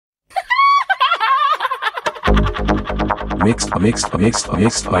mixed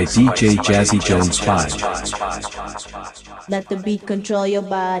by DJ Jazzy Jones5. Let the beat control your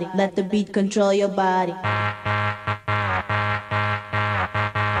body. Let the beat control your body. Let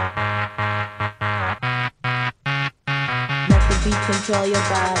the beat control your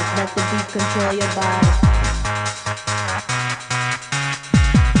body. Let the beat control your body.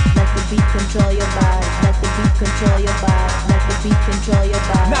 Let the beat control your body. Let the beat control your body. Let the beat control your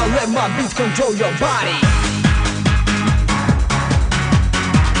body. Now let my beat control your body.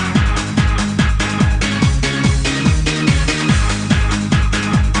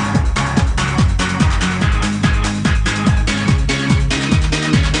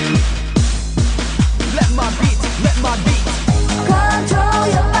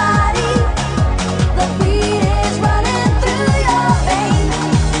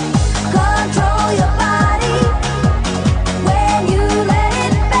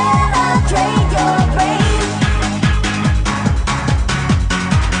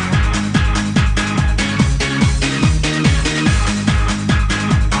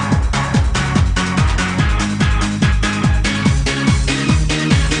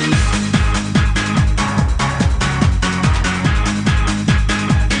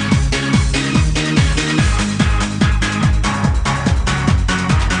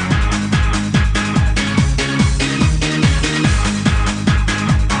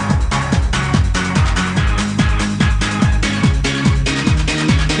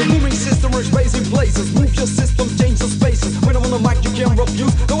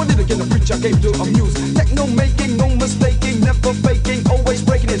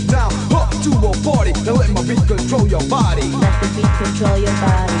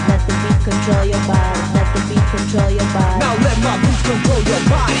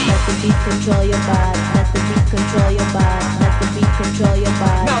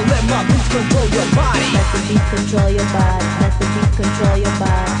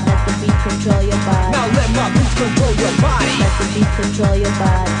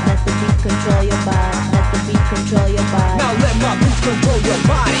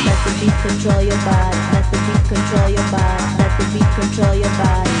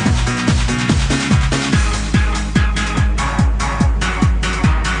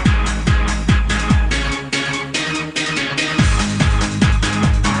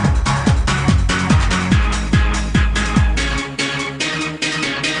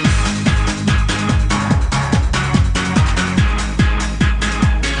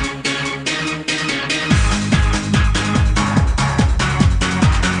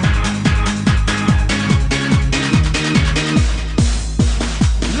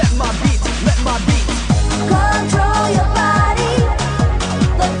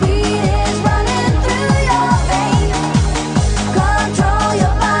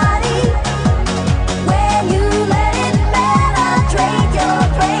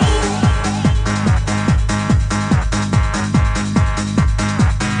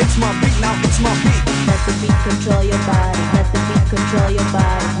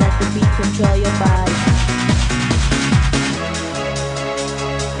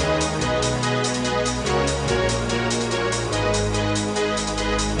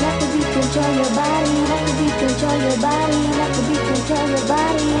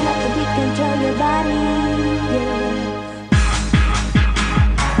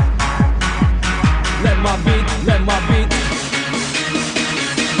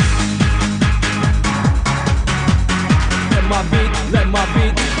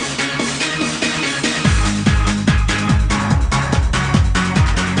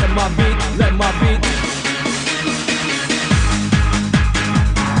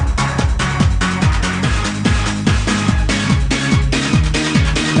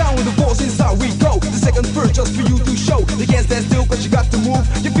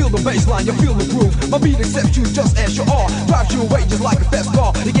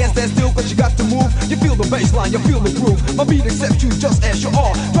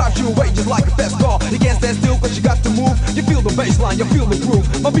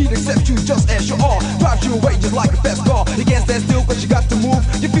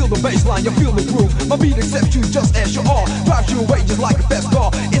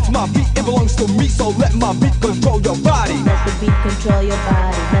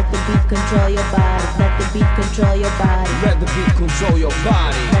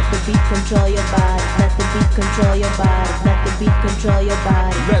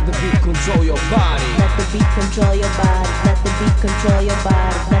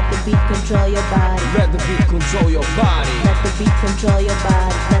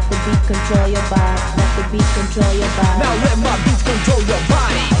 Now let my beat control your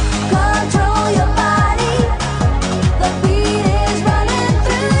body. Control your body. The beat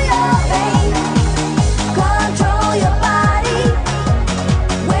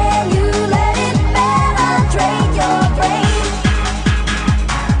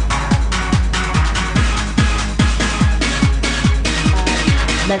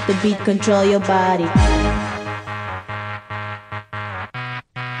Let the beat control your body. Let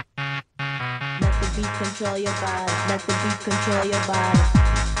the beat control your body. Let the beat control your body.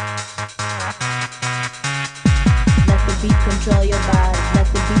 Let the beat control your body. Let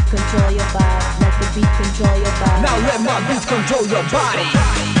the beat control your body. Let the beat control your body. Now let my beats control your body.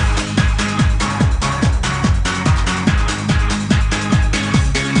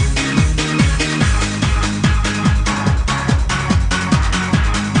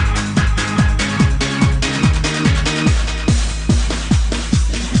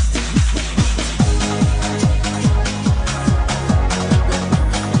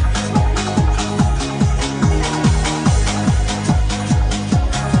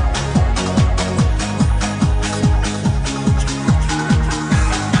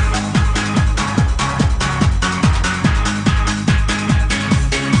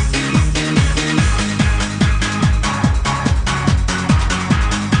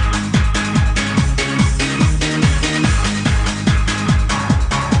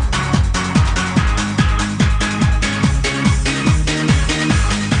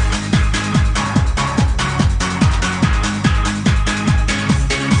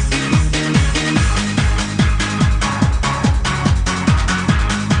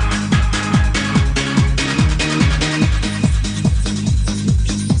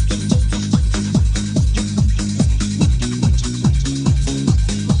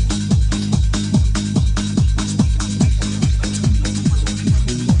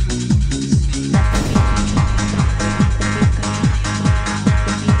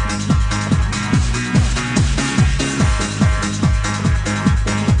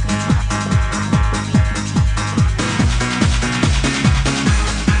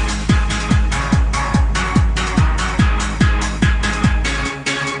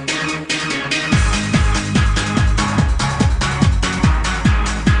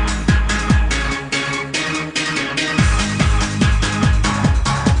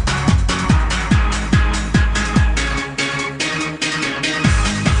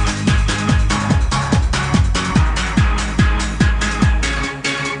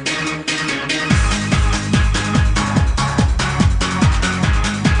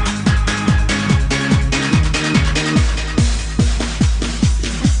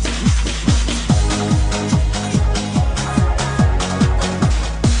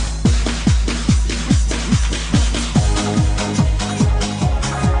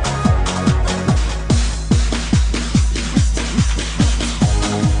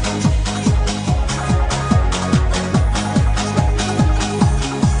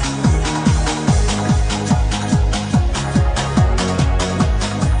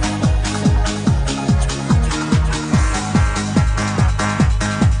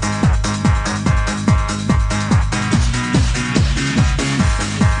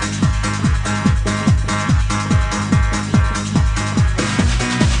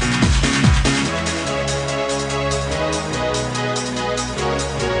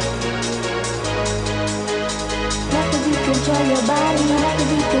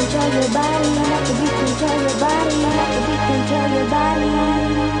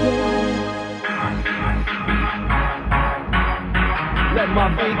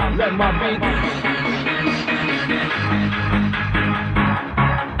 Let my beat.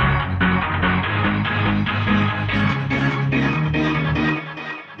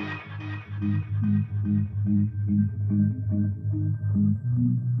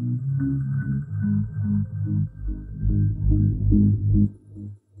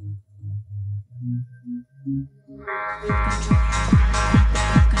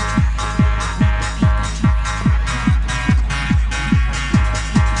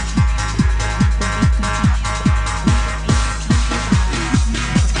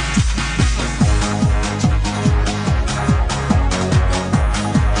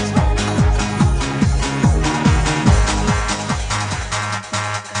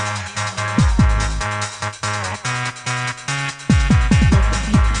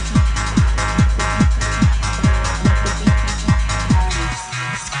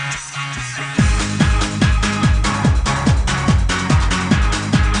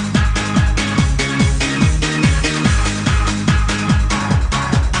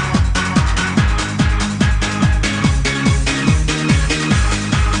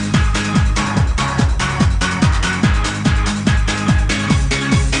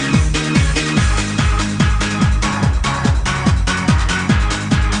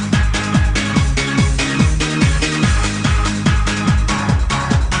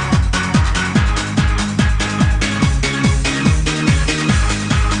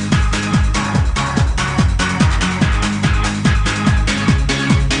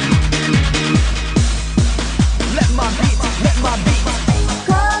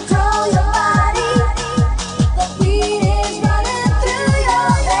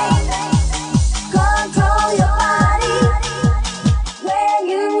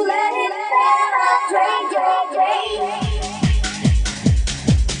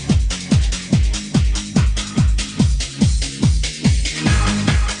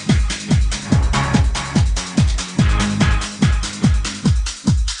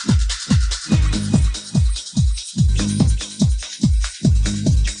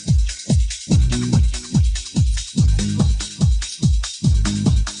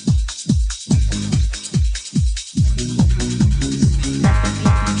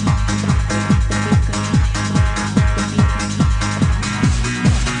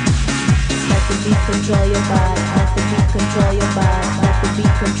 the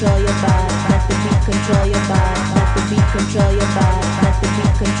beat control your body. Let the beat control your body. Let the beat control your body. Let the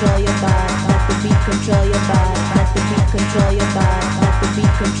beat control your body. Let the beat control your body. Let the beat control your body. Let the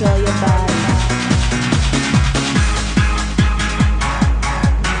beat control your body.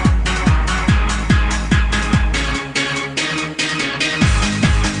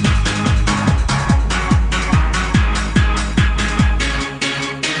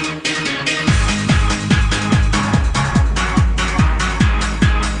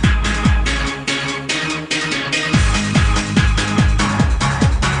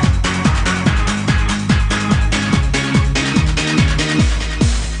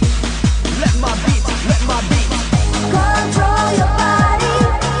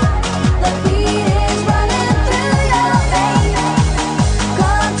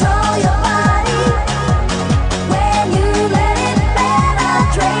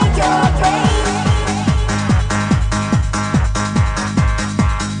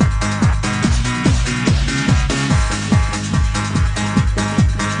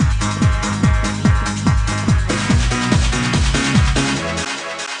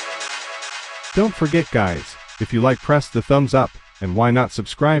 Don't forget guys, if you like press the thumbs up, and why not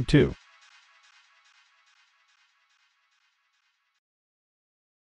subscribe too.